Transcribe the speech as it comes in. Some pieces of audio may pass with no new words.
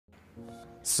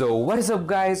So what is up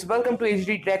guys, welcome to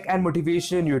HD Tech and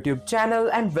Motivation YouTube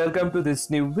channel and welcome to this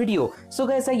new video. So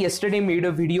guys, I yesterday made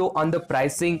a video on the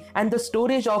pricing and the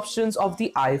storage options of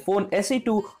the iPhone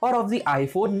SE2 or of the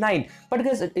iPhone 9. But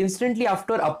guys, instantly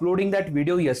after uploading that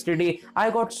video yesterday,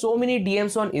 I got so many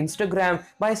DMs on Instagram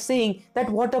by saying that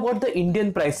what about the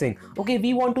Indian pricing? Okay,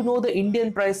 we want to know the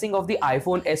Indian pricing of the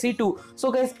iPhone SE2.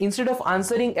 So guys, instead of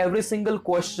answering every single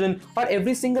question or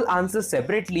every single answer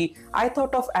separately, I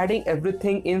thought of adding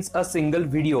everything in a single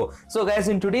video. So guys,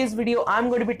 in today's video I'm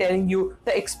going to be telling you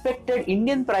the expected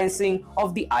Indian pricing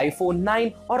of the iPhone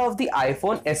 9 or of the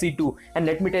iPhone SE2. And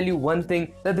let me tell you one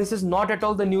thing, that this is not at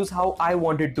all the news how I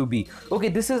want it to be. Okay,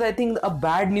 this is I think a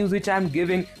bad news which I'm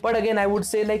giving, but again I would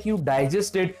say like you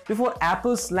digest it before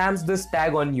Apple slams this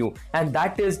tag on you, and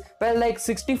that is, well, like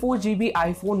 64GB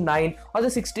iPhone 9 or the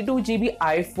 62GB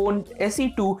iPhone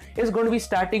SE2 is going to be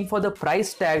starting for the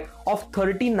price tag of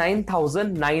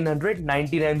 39,999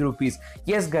 rupees.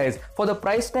 Yes guys, for the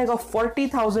price tag of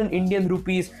 40,000 Indian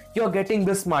rupees you're getting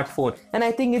this smartphone, and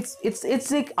I think it's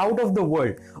like out of the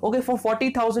world. Okay, for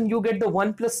 40,000 you get the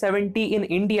OnePlus 70 in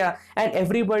India and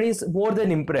everybody's more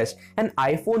than impressed. And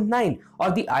iPhone 9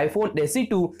 or the iPhone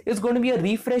SE2 is going to be a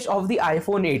refresh of the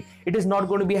iPhone 8. It is not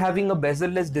going to be having a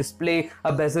bezel-less display,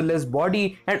 a bezel-less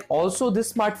body, and also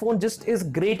this smartphone just is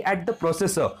great at the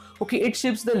processor. Okay, it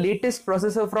ships the latest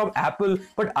processor from Apple,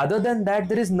 but other than that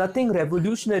there is nothing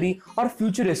revolutionary or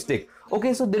futuristic.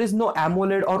 Okay, so there is no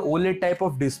AMOLED or OLED type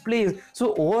of displays,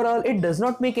 so overall it does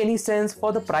not make any sense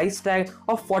for the price tag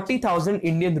of 40,000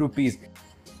 Indian rupees.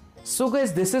 So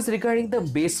guys, this is regarding the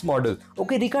base model.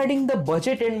 Okay, regarding the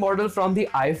budget end model from the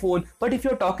iPhone, but if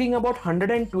you're talking about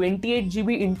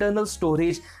 128GB internal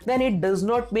storage, then it does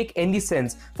not make any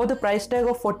sense. For the price tag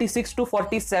of 46 to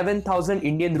 47,000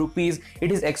 Indian rupees,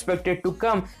 it is expected to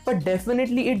come, but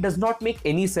definitely it does not make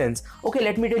any sense. Okay,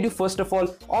 let me tell you first of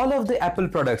all of the Apple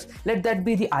products. Let that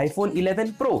be the iPhone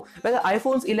 11 Pro. Well, the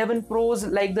iPhone's 11 Pro's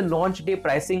like the launch day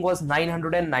pricing was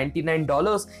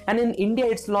 $999, and in India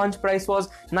its launch price was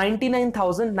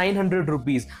 99,900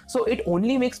 rupees. So it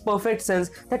only makes perfect sense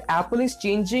that Apple is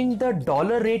changing the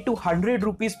dollar rate to 100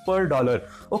 rupees per dollar.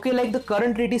 Okay, like the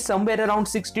current rate is somewhere around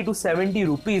 60 to 70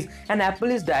 rupees, and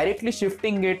Apple is directly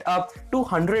shifting it up to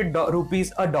 100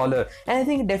 rupees a dollar. And I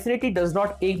think it definitely does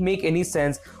not make any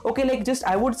sense. Okay, like just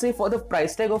I would say for the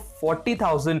price tag of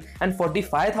 40,000 and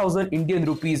 45,000 Indian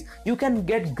rupees, you can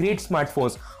get great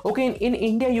smartphones. Okay, in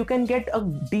India you can get a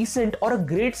decent or a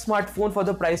great smartphone for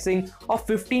the pricing of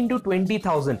 15 to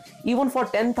 20,000. Even for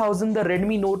 10,000 the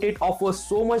Redmi Note 8 offers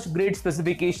so much great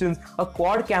specifications, a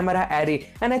quad camera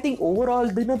array, and I think overall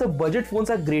the budget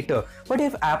phones are greater. But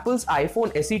if Apple's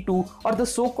iPhone SE2 or the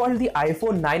so-called the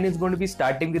iPhone 9 is going to be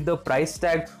starting with the price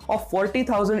tag of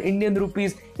 40,000 Indian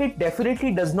rupees, it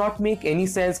definitely does not make any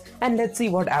sense. And let's see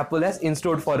what Apple has in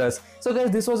store for us. So guys,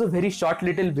 this was a very short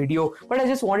little video, but I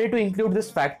just wanted to include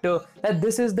this factor that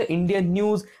this is the Indian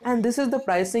news and this is the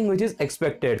pricing which is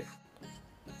expected.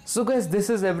 So guys, this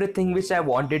is everything which I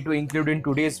wanted to include in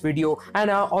today's video,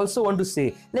 and I also want to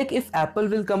say, like, if Apple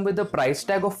will come with a price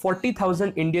tag of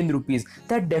 40,000 Indian rupees,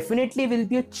 that definitely will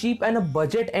be a cheap and a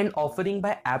budget end offering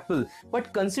by Apple.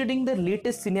 But considering the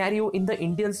latest scenario in the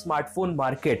Indian smartphone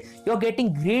market, you're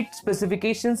getting great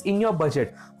specifications in your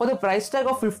budget. For the price tag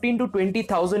of 15 to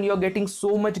 20,000, you're getting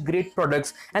so much great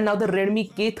products, and now the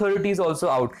Redmi K30 is also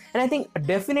out. And I think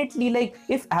definitely, like,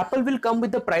 if Apple will come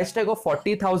with the price tag of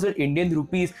 40,000 Indian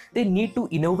rupees, they need to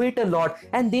innovate a lot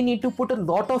and they need to put a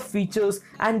lot of features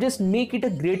and just make it a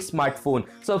great smartphone.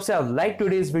 So if you have liked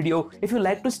today's video, if you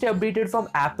like to stay updated from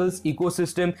Apple's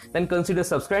ecosystem, then consider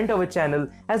subscribing to our channel,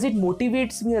 as it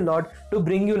motivates me a lot to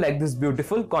bring you like this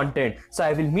beautiful content. So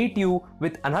I will meet you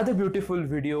with another beautiful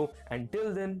video.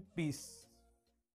 Until then, peace.